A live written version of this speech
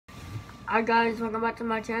Hi guys, welcome back to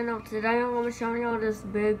my channel. Today I'm going to be showing y'all this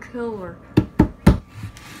big cooler.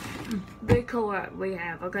 Big cooler we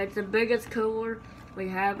have, okay? It's the biggest cooler we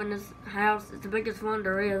have in this house. It's the biggest one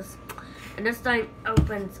there is. And this thing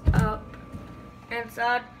opens up.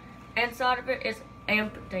 Inside of it is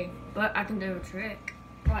empty. But I can do a trick.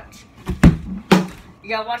 Watch. You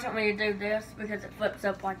gotta watch it when you do this because it flips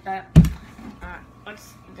up like that. Alright,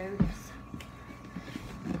 let's do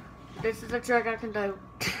this. This is a trick I can do.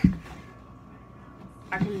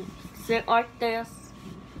 I can sit like this,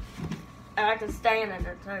 and I can stand in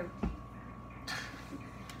it too.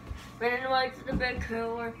 But anyway, it's the big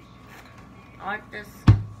cooler. I like this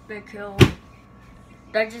big cooler.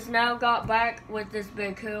 They just now got back with this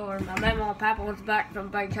big cooler. My mama and papa was back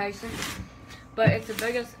from vacation. But it's the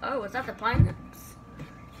biggest, oh, is that the planets?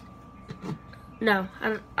 No,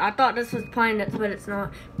 I thought this was planets, but it's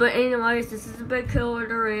not. But anyways, this is the big cooler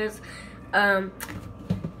there is.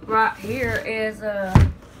 Right here is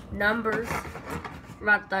numbers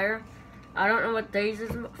right there. I don't know what these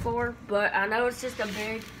is for, but I know it's just a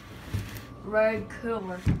big red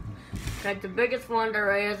cooler. Okay, the biggest one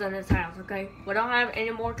there is in this house, okay? We don't have any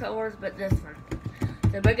more coolers but this one.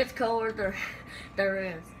 The biggest cooler there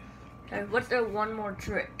is. Okay, let's do one more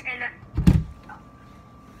trick.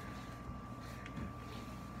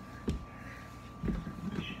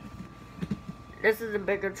 This is a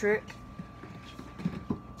bigger trick.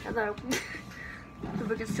 Hello. The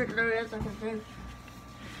biggest trick there is I can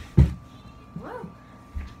do. Whoa.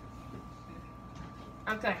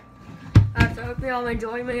 Okay. Alright, so I hope y'all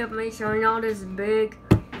enjoy me showing y'all this big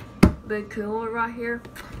cooler right here.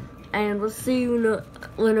 And we'll see you in a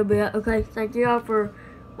little bit. Okay, thank y'all for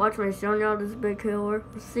watching me showing y'all this big cooler.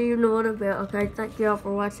 We'll see you in a little bit. Okay, thank y'all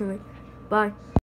for watching me. Bye.